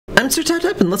Insert tap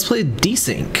tap and let's play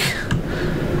Desync.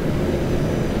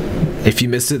 If you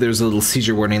missed it, there's a little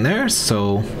seizure warning there,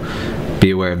 so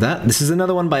be aware of that. This is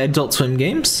another one by Adult Swim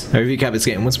Games. A review of this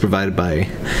game was provided by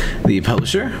the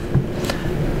publisher.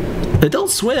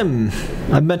 Adult Swim,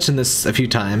 I've mentioned this a few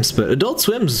times, but Adult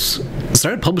Swim's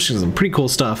started publishing some pretty cool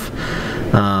stuff.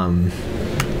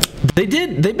 They've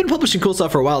been publishing cool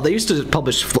stuff for a while. They used to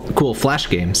publish cool Flash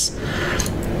games,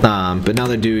 but now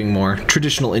they're doing more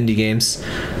traditional indie games.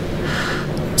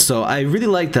 So I really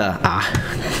like the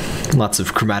lots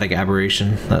of chromatic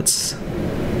aberration. That's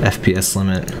FPS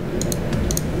limit.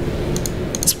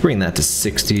 Let's bring that to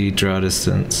 60 draw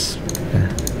distance.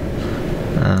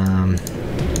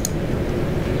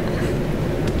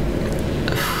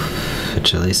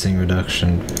 Lacing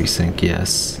reduction, resync,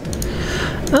 yes.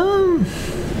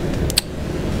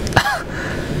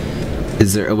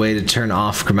 Is there a way to turn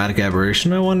off chromatic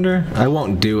aberration, I wonder? I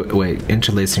won't do it. Wait,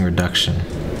 interlacing reduction.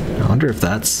 I wonder if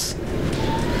that's...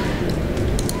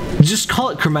 Just call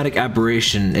it chromatic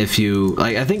aberration if you...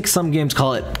 Like, I think some games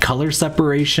call it color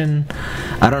separation.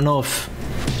 I don't know if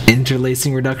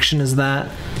interlacing reduction is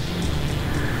that.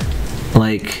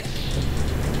 Like...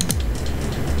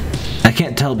 I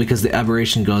can't tell because the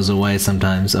aberration goes away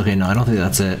sometimes. Okay, no, I don't think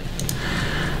that's it.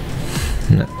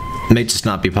 No, it may just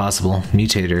not be possible.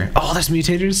 Mutator. Oh, there's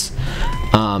mutators?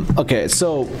 Okay,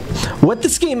 so what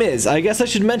this game is, I guess I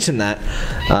should mention that.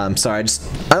 Sorry,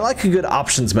 I like a good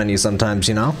options menu sometimes,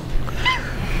 you know?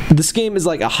 This game is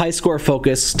like a high score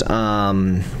focused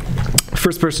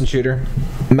first person shooter.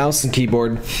 Mouse and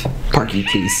keyboard. Parky,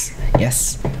 please.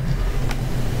 Yes.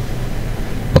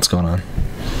 What's going on?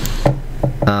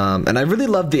 And I really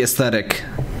love the aesthetic,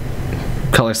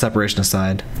 color separation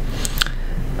aside.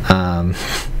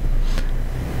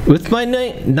 With my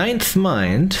ninth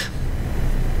mind,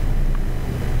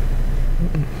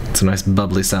 it's a nice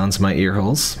bubbly sounds in my ear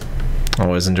holes.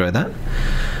 Always enjoy that.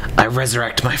 I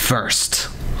resurrect my first.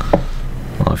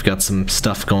 Well, I've got some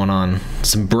stuff going on,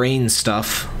 some brain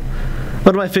stuff.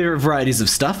 One of my favorite varieties of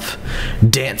stuff.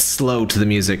 Dance slow to the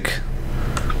music.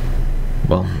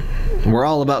 Well, we're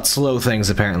all about slow things,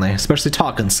 apparently, especially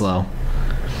talking slow.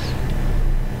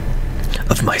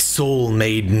 Of my soul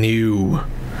made new.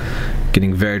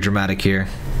 Getting very dramatic here.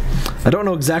 I don't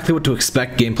know exactly what to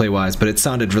expect gameplay-wise, but it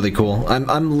sounded really cool.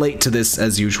 I'm late to this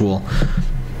as usual,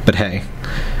 but hey,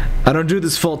 I don't do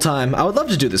this full-time. I would love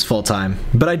to do this full-time,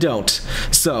 but I don't.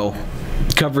 So,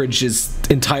 coverage is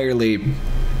entirely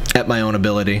at my own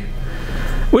ability.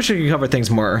 Wish I could cover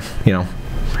things more, you know,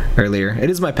 earlier.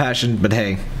 It is my passion, but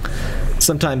hey,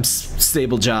 sometimes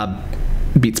stable job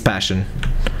beats passion.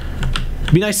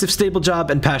 It'd be nice if stable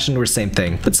job and passion were the same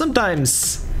thing, but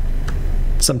sometimes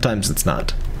it's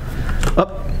not.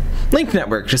 Up. Link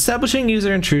network. Establishing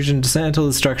user intrusion. Dismantle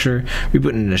the structure.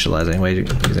 Reboot and initializing.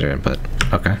 Wait, user input.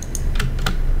 Okay.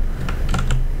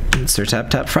 Insert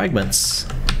tap fragments.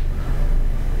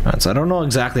 Alright, so I don't know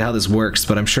exactly how this works,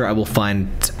 but I'm sure I will find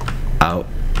out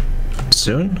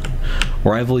soon.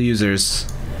 Rival users.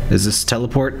 Is this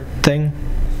teleport thing?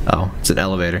 Oh, it's an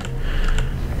elevator.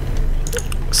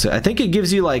 So I think it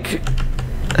gives you like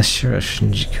Ashura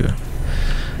Shinjuku.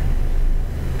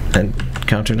 And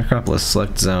counter Necropolis.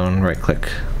 Select zone, right click.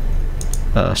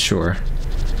 Sure.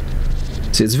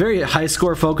 See, it's very high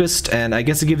score focused, and I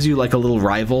guess it gives you like a little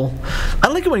rival. I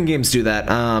like it when games do that.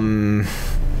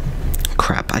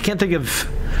 Crap, I can't think of...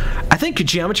 I think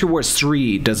Geometry Wars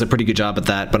 3 does a pretty good job at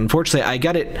that, but unfortunately I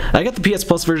got the PS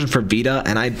Plus version for Vita,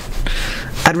 and I'd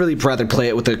really rather play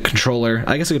it with a controller.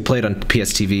 I guess I could play it on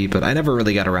PS TV, but I never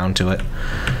really got around to it.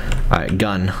 Alright,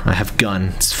 gun. I have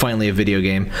gun. It's finally a video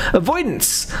game.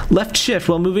 Avoidance! Left shift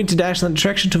while moving to dash in the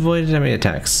direction to avoid enemy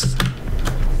attacks.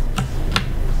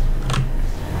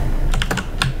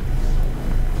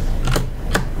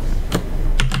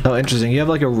 Oh, interesting. You have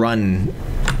like a run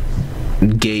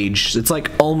gauge. It's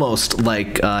like almost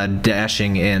like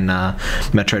dashing in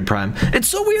Metroid Prime. It's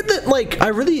so weird that like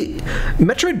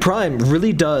Metroid Prime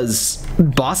really does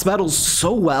boss battles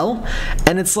so well,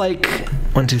 and it's like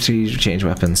 1, 2, 3 change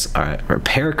weapons. Alright,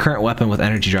 repair current weapon with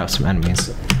energy drops from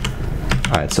enemies.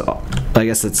 Alright, so I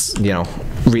guess it's, you know,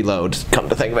 reload. Come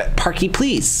to think of it. Parky,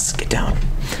 please get down.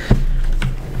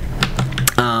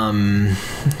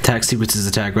 Attack sequences,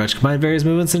 attack rush. Combine various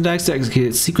movements and attacks to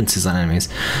execute sequences on enemies.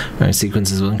 Various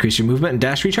sequences will increase your movement and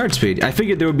dash recharge speed. I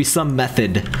figured there would be some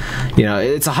method. You know,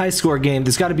 it's a high score game.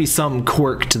 There's got to be some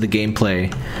quirk to the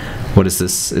gameplay. What is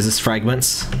this? Is this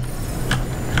fragments?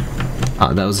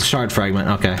 Oh, that was a shard fragment.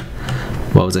 Okay.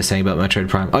 What was I saying about Metroid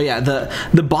Prime? Oh yeah,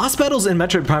 the boss battles in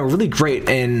Metroid Prime are really great,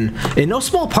 and in no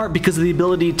small part because of the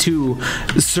ability to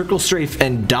circle strafe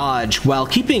and dodge while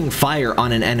keeping fire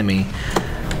on an enemy.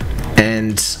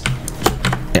 And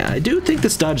yeah, I do think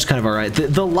this dodge is kind of alright.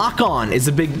 The lock-on is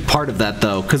a big part of that,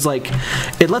 though, because, like,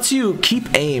 it lets you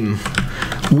keep aim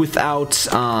without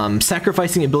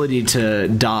sacrificing ability to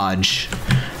dodge.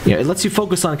 Yeah, it lets you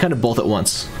focus on kind of both at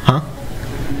once. Huh?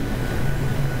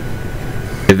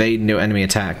 Evade no enemy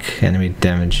attack. Enemy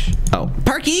damage. Oh.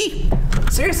 Parky!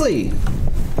 Seriously!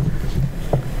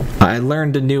 I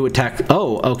learned a new attack.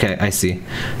 Oh, okay, I see.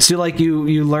 So, like,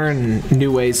 you learn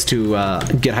new ways to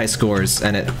get high scores,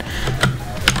 and it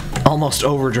almost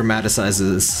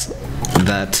over-dramatizes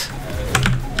that.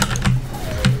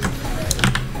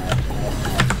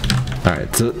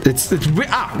 Alright, so it's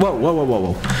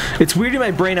whoa. It's weirding my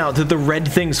brain out that the red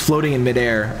things floating in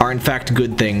midair are in fact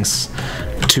good things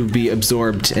to be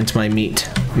absorbed into my meat.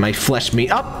 My flesh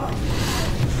meat. Up!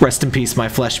 Rest in peace, my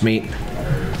flesh meat.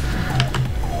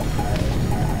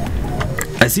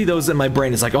 I see those in my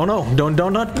brain. It's like, oh no,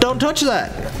 don't touch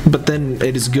that. But then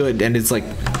it is good, and it's like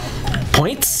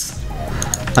points.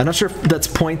 I'm not sure if that's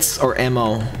points or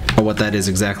ammo or what that is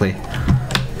exactly.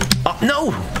 Oh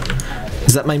no!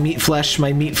 Is that my meat flesh?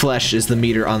 My meat flesh is the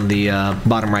meter on the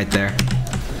bottom right there.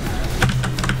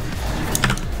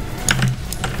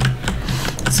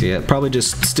 So yeah, probably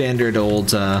just standard old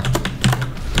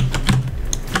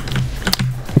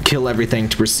kill everything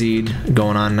to proceed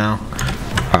going on now.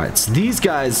 Alright, so these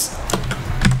guys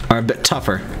are a bit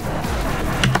tougher.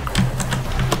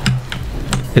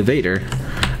 Evader.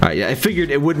 Alright, yeah, I figured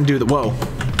it wouldn't do the— whoa.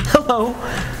 Hello!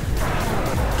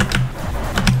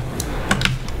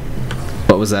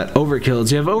 What was that?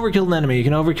 Overkills. You have overkilled an enemy. You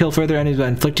can overkill further enemies by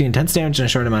inflicting intense damage in a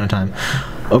short amount of time.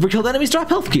 Overkilled enemies drop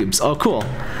health cubes. Oh, cool.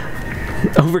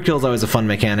 Overkill is always a fun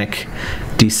mechanic.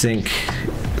 Desync.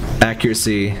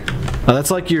 Accuracy. Oh,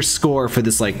 that's like your score for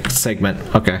this, like, segment.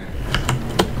 Okay.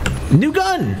 New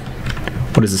gun!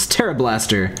 What is this? Terra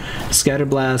Blaster. Scatter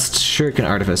Blast. Shuriken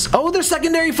Artifice. Oh, there's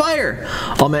secondary fire!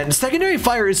 Oh man, secondary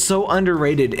fire is so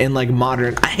underrated in, like,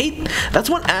 modern— I hate— that's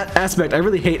one aspect I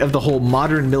really hate of the whole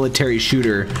modern military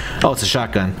shooter— oh, it's a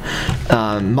shotgun.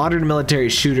 Modern military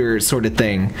shooter sort of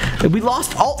thing. We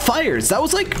lost alt fires. That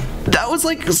was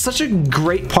like such a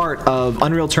great part of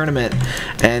Unreal Tournament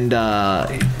and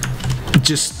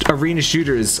just arena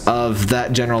shooters of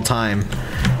that general time.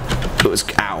 It was—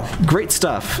 ow. Great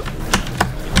stuff.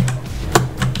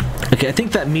 Okay, I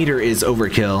think that meter is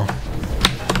overkill.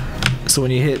 So when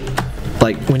you hit,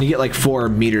 like, when you get like 4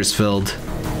 meters filled.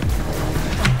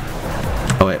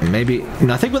 Oh wait, maybe—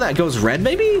 no, I think when that goes red,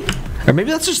 maybe? Or maybe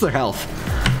that's just their health.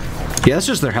 Yeah, that's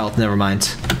just their health, never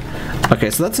mind. Okay,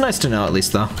 so that's nice to know at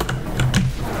least, though.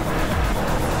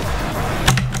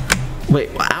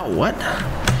 Wait, ow, what?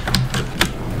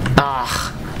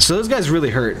 Ah, so those guys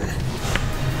really hurt.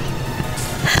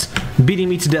 Beating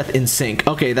me to death in sync.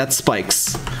 Okay, that's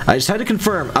spikes. I just had to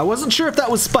confirm. I wasn't sure if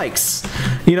that was spikes.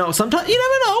 You know, sometimes— you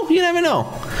never know. You never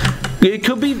know. It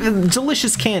could be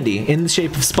delicious candy in the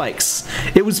shape of spikes.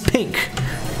 It was pink.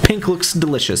 Pink looks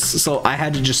delicious. So I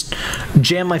had to just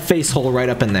jam my face hole right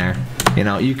up in there. You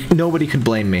know, nobody could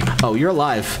blame me. Oh, you're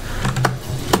alive.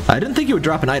 I didn't think you would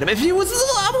drop an item. If you was—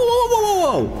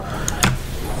 whoa.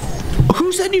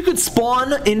 Who said you could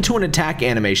spawn into an attack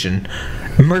animation?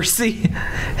 Mercy?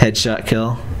 Headshot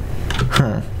kill.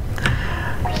 Huh.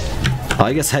 Well,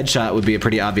 I guess headshot would be a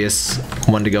pretty obvious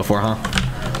one to go for, huh?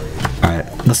 Alright,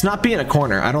 let's not be in a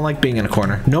corner. I don't like being in a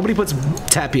corner. Nobody puts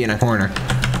Tappy in a corner.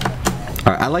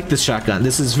 Alright, I like this shotgun.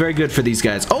 This is very good for these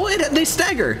guys. Oh, they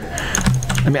stagger!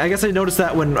 I mean, I guess I noticed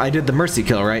that when I did the Mercy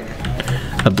kill, right?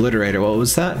 Obliterator, what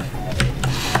was that?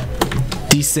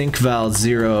 Desync val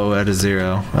 0 out of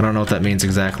 0. I don't know what that means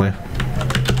exactly.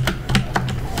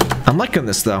 I'm liking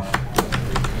this though.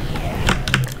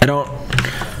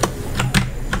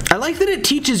 I like that it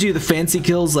teaches you the fancy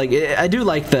kills. Like, I do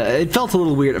like it felt a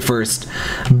little weird at first,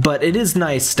 but it is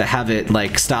nice to have it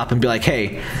like stop and be like,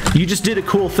 hey, you just did a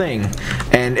cool thing.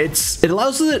 And it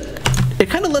allows it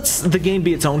kind of lets the game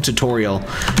be its own tutorial,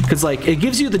 because like it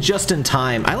gives you the just in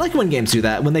time. I like when games do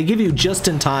that, when they give you just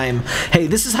in time, hey,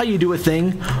 this is how you do a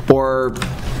thing, or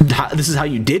this is how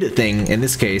you did a thing in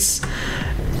this case.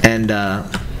 And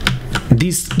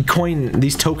these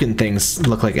token things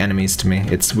look like enemies to me.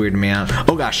 It's weirding me out.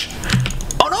 Oh gosh.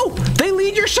 Oh no! They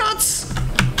lead your shots!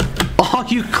 Oh,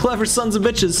 you clever sons of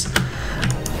bitches.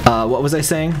 What was I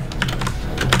saying?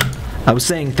 I was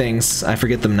saying things. I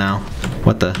forget them now.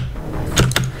 What the?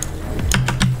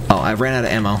 Oh, I ran out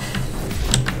of ammo.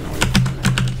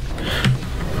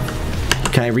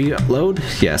 Can I reload?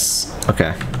 Yes.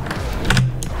 Okay.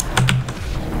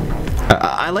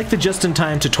 I like the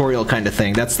just-in-time tutorial kind of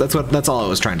thing. That's all I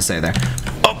was trying to say there.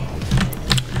 Oh.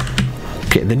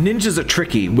 Okay, the ninjas are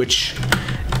tricky, which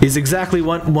is exactly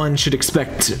what one should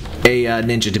expect a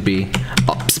ninja to be.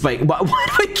 Oh, spike. Why do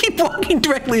I keep walking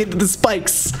directly into the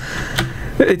spikes?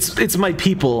 It's my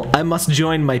people. I must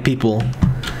join my people.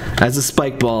 As a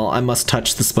spike ball, I must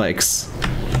touch the spikes.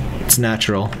 It's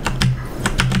natural.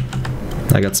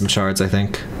 I got some shards, I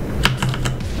think.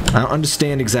 I don't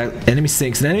understand exactly. Enemy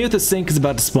sinks. An enemy with a sink is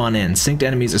about to spawn in. Synced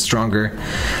enemies are stronger.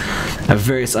 Have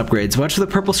various upgrades. Watch for the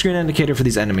purple screen indicator for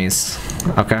these enemies.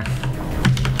 Okay.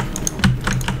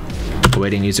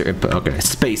 Awaiting user input. Okay.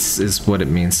 Space is what it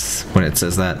means when it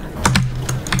says that.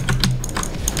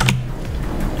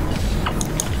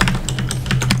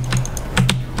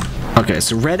 Okay,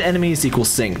 so red enemies equal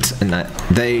synced, and that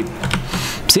they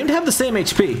seem to have the same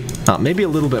HP. Maybe a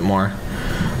little bit more.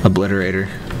 Obliterator.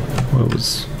 What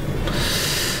was...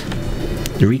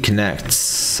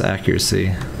 Reconnects.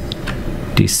 Accuracy.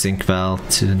 Desync valve.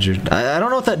 200. I don't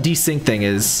know what that desync thing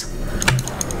is.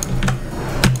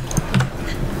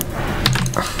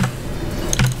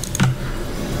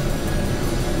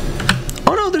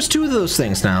 Oh no, there's two of those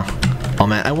things now. Oh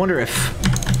man, I wonder if...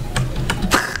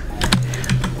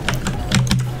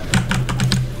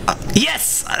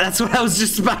 Yes! That's what I was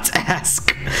just about to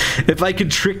ask. If I could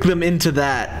trick them into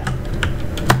that.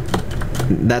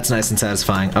 That's nice and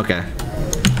satisfying. Okay.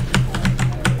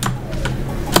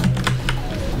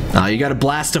 You gotta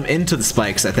blast them into the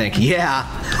spikes, I think. Yeah!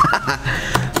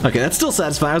 Okay, that's still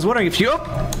satisfying. I was wondering if you...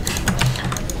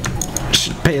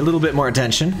 should pay a little bit more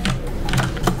attention.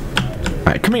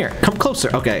 Alright, come here. Come closer.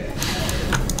 Okay.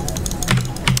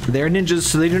 They're ninjas,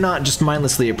 so they do not just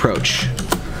mindlessly approach.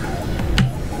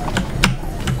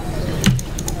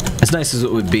 As nice as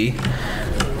it would be.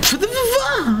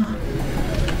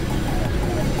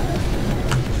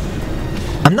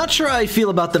 I'm not sure how I feel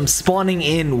about them spawning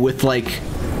in with, like,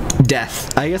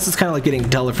 death. I guess it's kind of like getting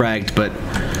telefragged, but...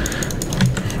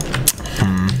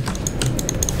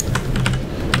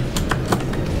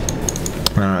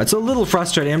 I don't know, it's a little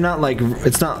frustrating. I'm not, like...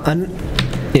 It's not...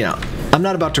 you know, I'm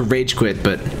not about to rage quit,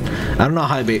 but I don't know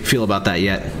how I feel about that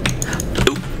yet.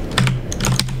 Oop.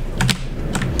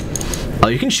 Oh,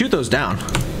 you can shoot those down.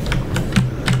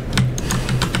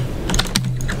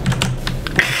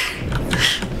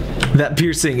 That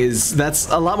piercing is, that's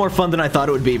a lot more fun than I thought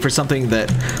it would be for something that,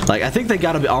 like, I think they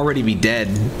gotta already be dead,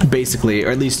 basically,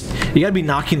 or at least you gotta be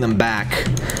knocking them back.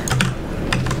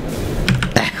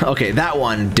 Okay, that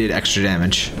one did extra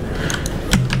damage.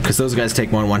 Because those guys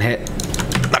take more than one hit.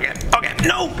 Okay, okay,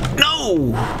 no,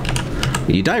 no!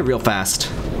 You die real fast.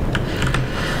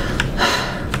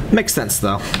 Makes sense,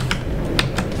 though.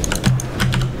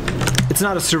 It's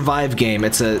not a survive game,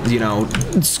 it's a, you know,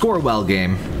 score well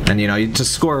game. And you know, you to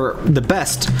score the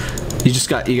best, you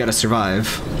gotta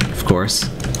survive, of course.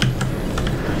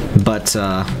 But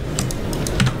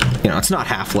you know, it's not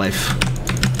Half-Life,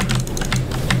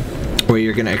 where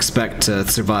you're gonna expect to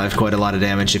survive quite a lot of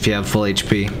damage if you have full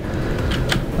HP.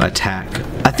 Attack.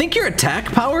 I think your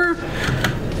attack power,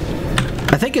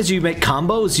 I think as you make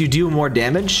combos, you do more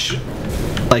damage.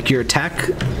 Like your attack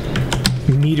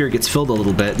meter gets filled a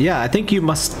little bit. Yeah, I think you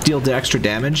must deal the extra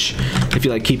damage if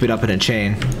you like keep it up in a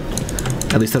chain.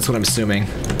 At least that's what I'm assuming.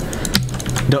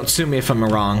 Don't sue me if I'm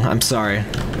wrong. I'm sorry.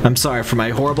 I'm sorry for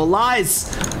my horrible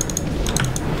lies.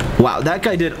 Wow, that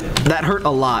guy did... That hurt a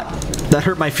lot. That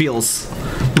hurt my feels.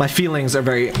 My feelings are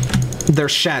very... They're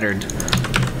shattered.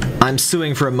 I'm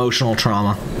suing for emotional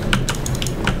trauma.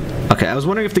 Okay, I was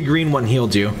wondering if the green one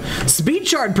healed you. Speed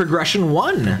shard progression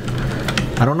 1!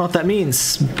 I don't know what that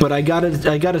means, but I got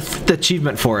the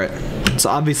achievement for it. So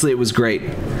obviously it was great.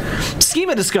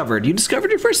 Schema discovered. You discovered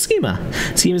your first schema.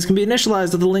 Schemas can be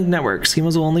initialized with the link network.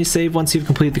 Schemas will only save once you've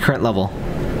completed the current level.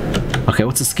 Okay,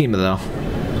 what's a schema though?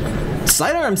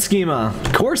 Sidearm schema.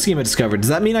 Core schema discovered. Does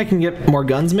that mean I can get more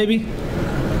guns maybe?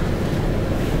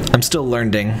 I'm still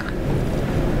learning.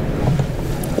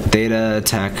 Data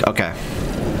attack. Okay.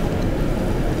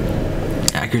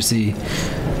 Accuracy.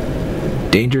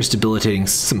 Dangerous, debilitating,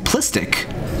 simplistic.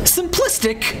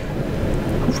 Simplistic?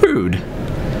 Rude.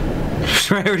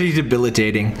 Priority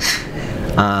debilitating.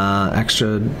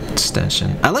 Extra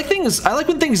extension. I like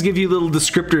when things give you little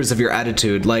descriptors of your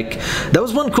attitude. Like, that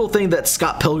was one cool thing that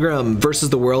Scott Pilgrim vs.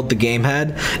 the World, the game,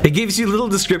 had. It gives you little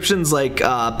descriptions like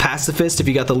pacifist if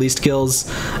you got the least kills.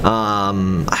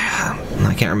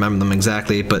 I can't remember them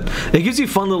exactly, but it gives you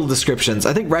fun little descriptions.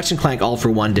 I think Ratchet & Clank All for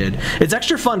One did. It's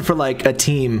extra fun for like a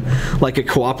team, like a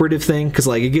cooperative thing, because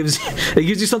like it gives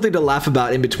you something to laugh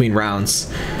about in between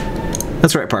rounds.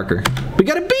 That's right, Parker. We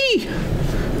got a B!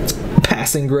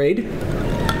 Passing grade.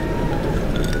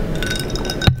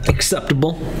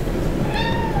 Acceptable.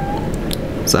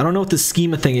 So I don't know what the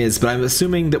schema thing is, but I'm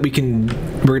assuming that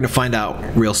we're gonna find out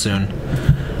real soon.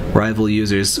 Rival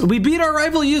users. We beat our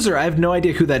rival user. I have no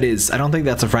idea who that is. I don't think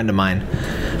that's a friend of mine.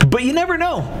 But you never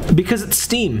know, because it's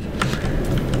Steam.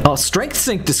 Oh, Strength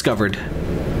Sync discovered.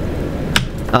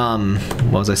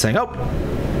 What was I saying? Oh,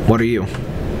 what are you?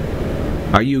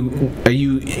 Are you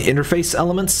interface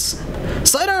elements?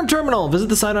 Sidearm terminal! Visit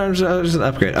the sidearms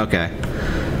upgrade. Okay.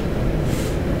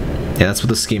 Yeah, that's what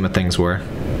the scheme of things were.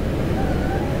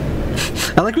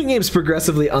 I like when games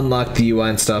progressively unlock the UI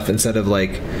and stuff instead of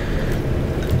like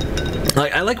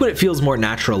I like when it feels more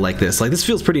natural like this. Like this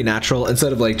feels pretty natural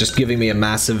instead of like just giving me a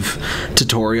massive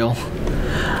tutorial.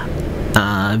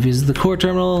 Visit the core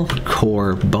terminal,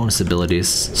 core bonus abilities.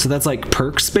 So that's like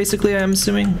perks basically, I'm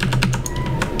assuming.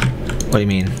 What do you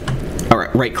mean?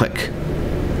 Alright, right click.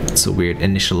 It's so weird.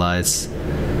 Initialize.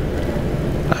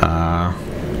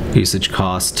 Usage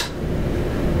cost.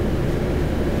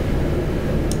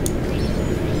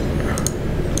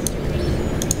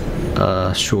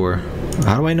 Sure.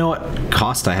 How do I know what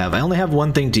cost I have? I only have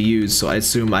one thing to use, so I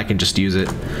assume I can just use it.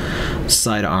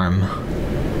 Sidearm.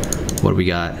 What do we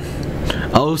got?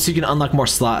 Oh, so you can unlock more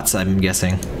slots, I'm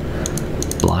guessing.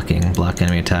 Blocking, block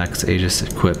enemy attacks, Aegis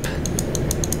equip.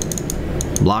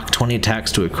 Block 20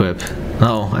 attacks to equip.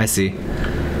 Oh, I see.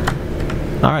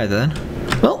 Alright then.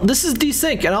 Well, this is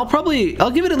Desync, and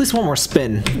I'll give it at least one more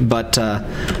spin, but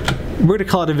we're gonna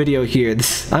call it a video here.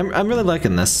 I'm really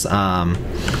liking this.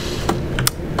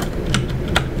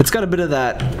 It's got a bit of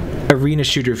that arena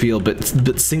shooter feel, but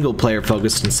single player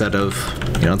focused instead of,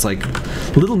 you know, it's like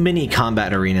little mini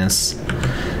combat arenas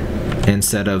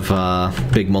instead of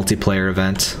big multiplayer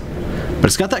event. But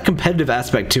it's got that competitive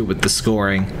aspect too with the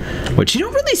scoring, which you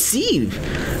don't really see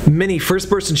many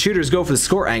first-person shooters go for the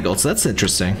score angle, so that's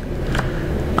interesting.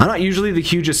 I'm not usually the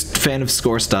hugest fan of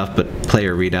score stuff, but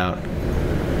player readout.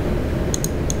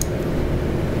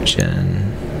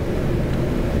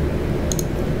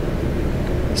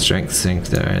 Strength sync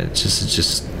there. It's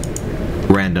just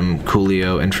random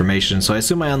Coolio information. So I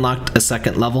assume I unlocked a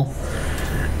second level.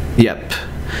 Yep.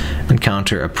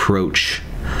 Encounter approach.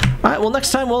 Alright, well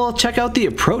next time we'll check out the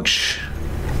approach.